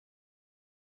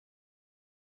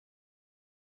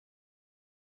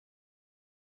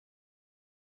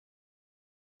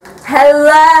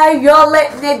Hello, you're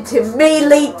listening to me,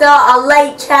 leader on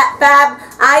Lache FM.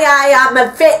 I am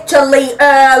officially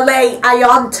early. I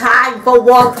on time for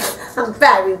once. I'm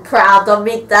very proud of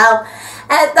me though.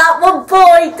 And that one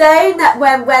boy down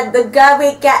when the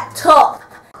going get tough.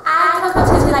 I come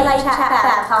to Lache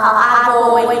FM. I've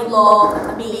always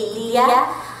loved media.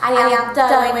 I am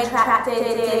so interested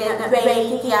in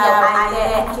radio and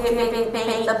it gives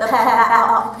me the perfect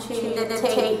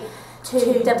opportunity to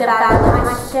develop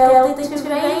my skills into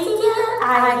radio.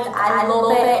 I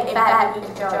love it, it's very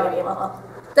enjoyable.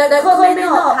 The coming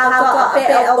up has got a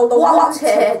bit of the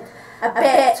wanted, a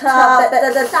bit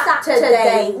of the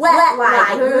Saturday, wet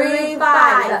light, Maroon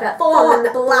 5, Fun,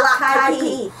 Black Eyed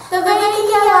Peas. The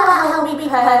radio helped me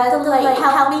personally,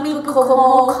 helped me become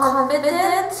more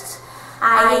confident.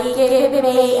 I give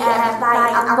me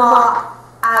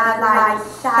I'm not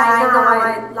shy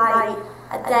now,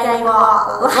 a day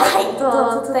what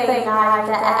does thing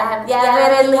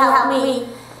really helped me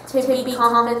to be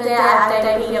confident and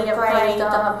don't be afraid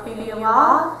of who you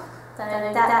are. So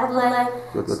definitely,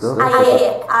 good stuff.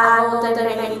 I will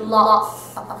donate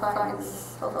lots of funds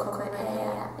for coming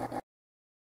here.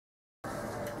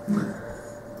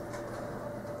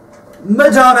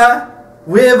 Madonna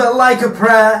with Like a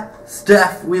Prayer.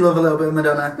 Steph, we love a little bit of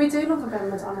Madonna. We do love a bit of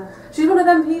Madonna. She's one of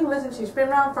them people, isn't she? She's been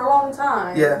around for a long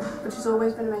time. Yeah. But she's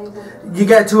always been amazing. You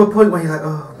get to a point where you're like,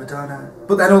 oh, Madonna.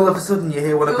 But then all of a sudden you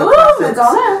hear one of her classics.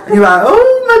 Madonna. And you're like, oh,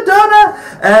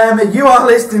 Madonna. You are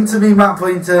listening to me, Matt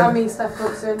Poynton. And me, Steph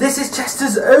Cookson. This is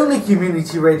Chester's only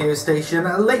community radio station,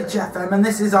 Lache FM, and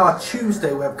this is our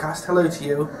Tuesday webcast. Hello to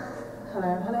you.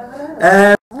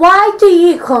 Hello. Why do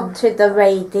you come to the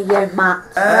radio,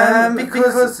 Matt?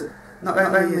 Because not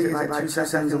only is it like 2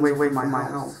 seconds away from my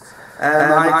house.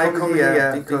 I come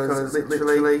here because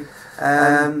literally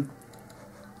I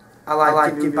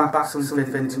like giving back something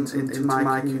into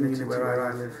my community where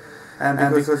I live.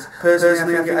 Because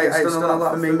personally I think it's done a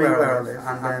lot for me where I live,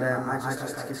 and I just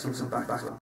like to give something back as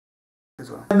well.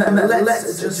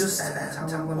 Let's just tell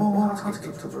them how to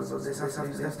keep touch with us.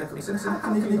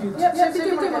 Yep, if you do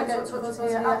want to get in touch with us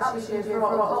here at Tuesday for a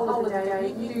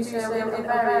holiday, you do so in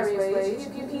various ways. You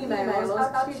can email us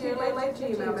at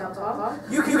tuesday@gmail.com.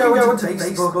 You can go on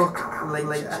Facebook at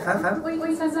Lache FM. We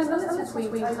can send us a tweet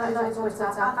and that is always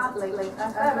at Lache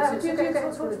FM. So do get in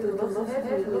touch with us. We love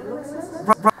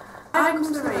listening. I come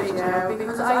to the radio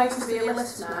because I used to be a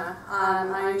listener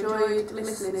and I enjoyed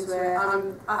listening to it.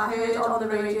 I heard on the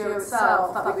radio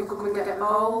itself that we could get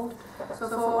involved, so I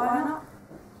thought, why not?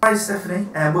 Hi Stephanie,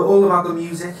 we're all about the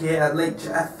music here at Lache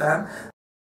FM.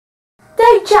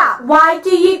 So Jack, why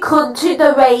do you come to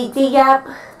the radio?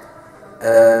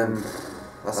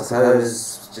 I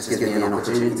suppose just give me an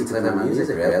opportunity to play my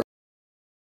music, really.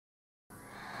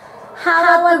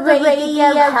 How will the radio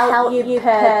help you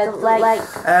personally?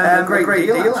 A great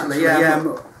deal actually.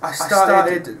 I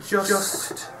started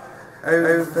just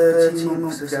over 13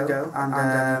 months ago,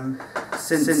 and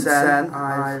since then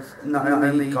I've not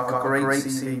only got a great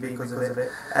CV because of it,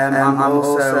 I'm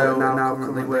also now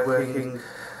currently working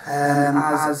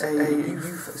as a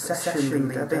youth session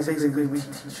leader. Basically we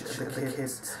teach the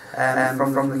kids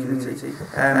from the community,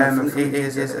 from the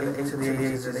ages of 8 to the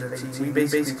ages of 18. We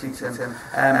basically teach them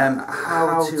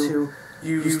how to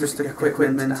use the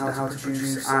equipment and how to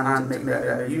produce and make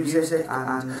their music,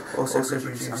 and also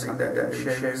produce their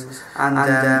shows.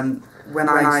 And when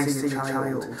I see a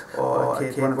child or a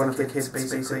kid, one of the kids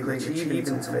basically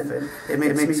achieving something, it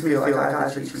makes me feel like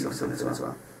I've achieved something as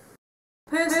well.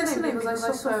 Personally, because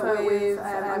I suffer with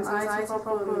anxiety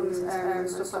problems and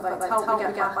stuff like that, help me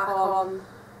get back on,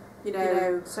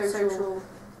 social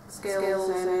skills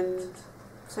and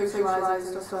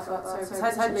socialising and stuff like that. So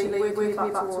potentially working me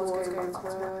back towards going back to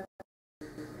work.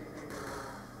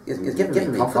 It's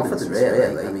giving me confidence,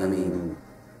 really. I mean,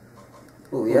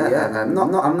 well, yeah. I'm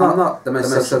not the most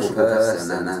sociable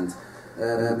person, and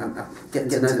getting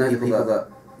to know people that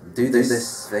do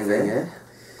this thing here.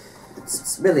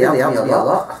 It's really helped me a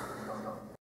lot.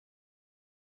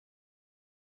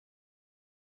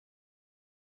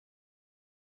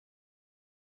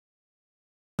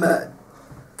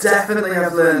 Definitely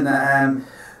I've learned that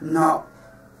not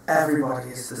everybody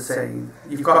is the same.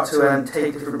 You've got to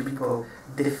take different people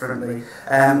differently,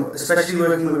 especially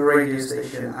working with a radio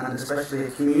station, and especially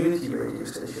a community radio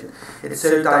station. It's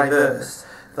so diverse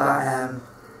that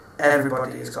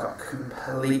everybody has got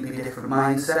completely different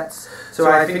mindsets.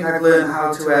 So I think I've learned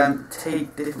how to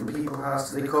take different people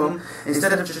as they come.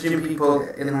 Instead of just doing people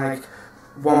in like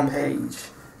one page,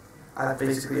 I've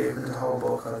basically opened the whole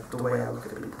book of the way I look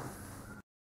at people.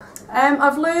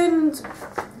 I've learned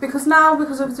Because now,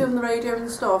 because of doing the radio and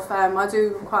stuff, I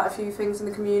do quite a few things in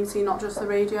the community, not just the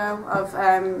radio. I've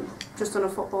just done a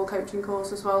football coaching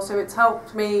course as well, so it's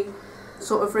helped me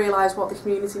sort of realise what the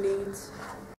community needs.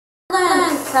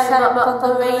 Learned so much on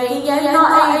the radio,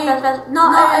 not only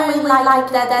like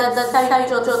the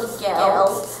social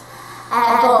skills, but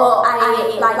I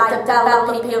like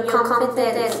developing your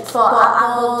confidence, but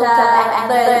I've also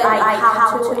learned like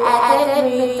how to edit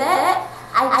music.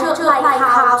 I just like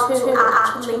how to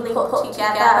actually put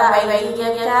together a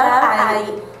radio show, and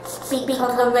I speak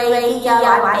on the radio,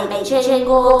 I make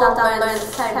jingles, I've learned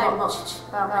so much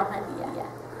from it. Yeah.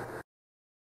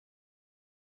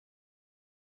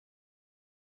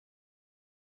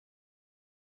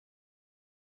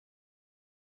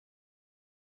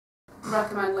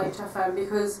 Recommend Lache FM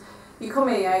because you come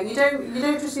here, you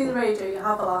don't just see the radio, you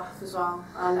have a laugh as well,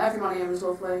 and everyone here is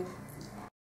lovely.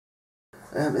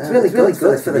 It's really good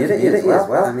for the community as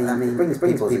well. I mean, it brings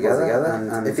people together,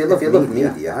 and if you love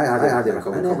media, I do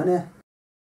recommend here.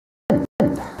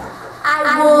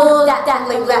 I would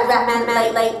definitely recommend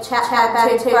Lache FM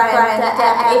to friends.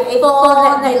 It's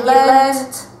fun and you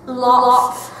learned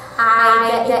lots.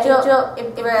 I get it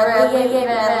really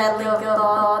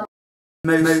good.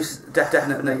 Most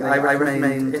definitely, I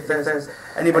recommend if there's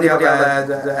anybody out there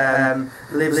that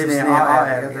lives near our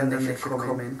area, then they should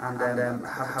come in and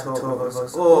have a talk with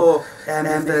us. Or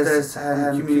if there's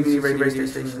community radio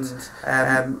stations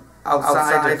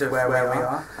outside of where we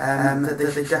are, that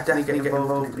they should definitely get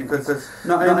involved in, because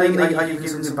not only are you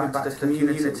giving something back to the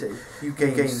community, you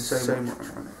gain so much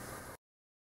from it.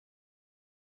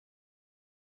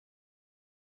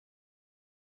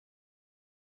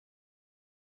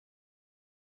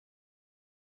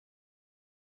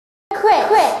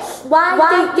 Chris,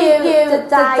 why did you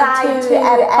decide to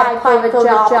apply for a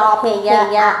job here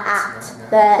at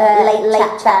the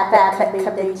Lache FM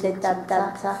Community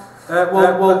Centre?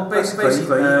 Well, basically,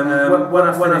 when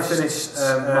I finished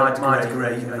my degree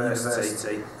at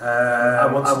university, I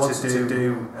wanted to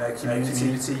do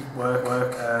community work,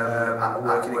 work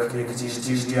in a community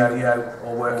studio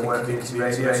or work in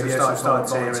community radio. So I started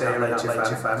volunteering at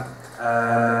Lache FM,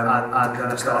 and then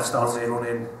I started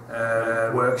running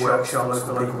workshops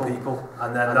for local people,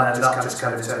 and then that just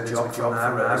kind of turned into a job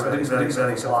from there. So I didn't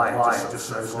really apply, just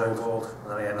snowballed,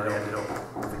 and then I ended up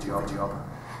with a job.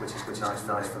 Which is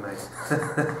nice for me.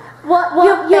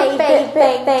 What's your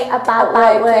favourite thing about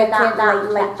working at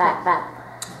Lache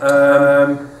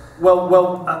FM?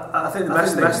 Well, I think the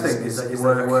best thing is that you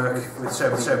work with so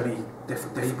many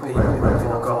different people. You've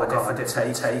all got a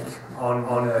different take on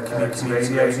community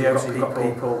radio. So you've got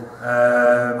people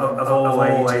of all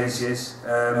ages who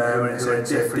are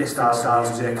into different styles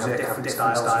of music, have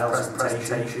different styles of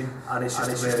presentation, and it's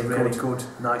just a really good,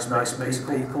 nice mix of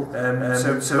people.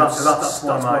 So that's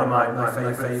one of my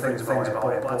favourite things about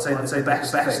it. But I'd say the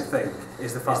best thing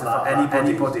is the fact that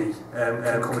anybody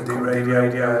can come and do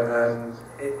radio.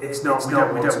 It's not. We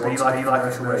don't want to be like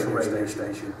a commercial radio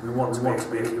station. We want to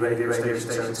be a radio station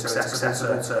that's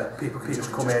accessible to people who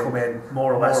just come in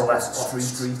more or less off the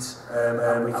street,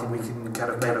 and we can kind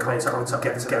of make contact and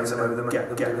get to know them and get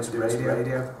them to do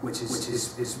radio, which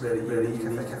is really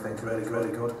unique. I think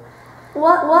really good.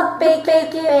 What big thing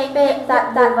that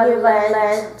you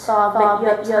learned from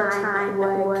your time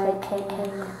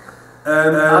working?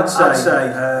 I'd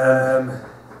say.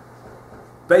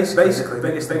 Basically, the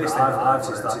biggest thing I've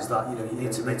learned is that you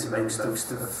need to make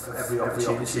most of every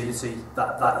opportunity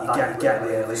that you get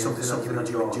really. Something that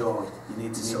you enjoy. You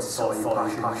need to follow your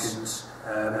passions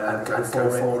and go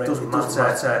for it. It doesn't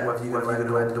matter whether you're going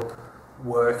to end up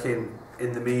working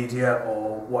in the media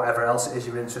or whatever else it is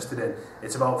you're interested in.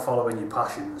 It's about following your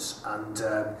passions and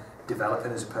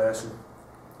developing as a person.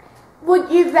 Would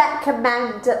you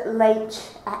recommend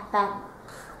Lache FM?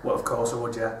 Well, of course I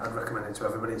would, yeah. I'd recommend it to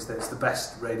everybody. It's the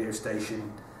best radio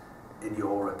station in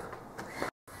Europe.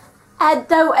 And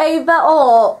so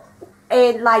overall,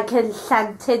 in like a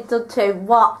sentence or two,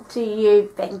 what do you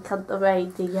think of the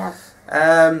radio?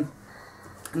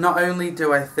 Not only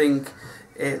do I think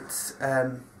it's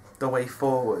the way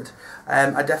forward,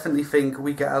 I definitely think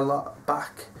we get a lot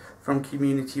back from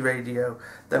community radio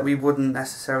that we wouldn't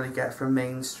necessarily get from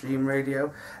mainstream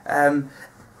radio.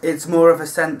 It's more of a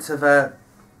sense of a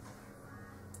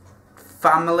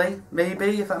family,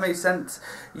 maybe, if that makes sense.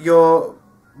 You're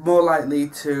more likely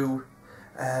to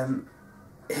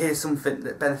hear something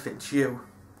that benefits you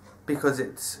because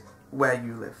it's where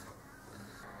you live.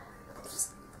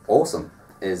 Awesome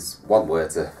is one word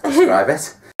to describe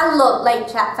it. I love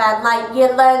Lache FM, like you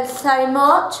learn so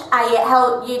much, and it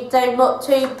helped you so much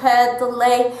too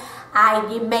personally,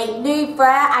 You make new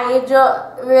friends. I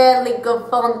enjoy really good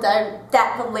fun.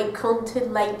 Definitely come to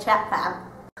Lache FM.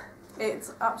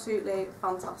 It's absolutely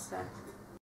fantastic.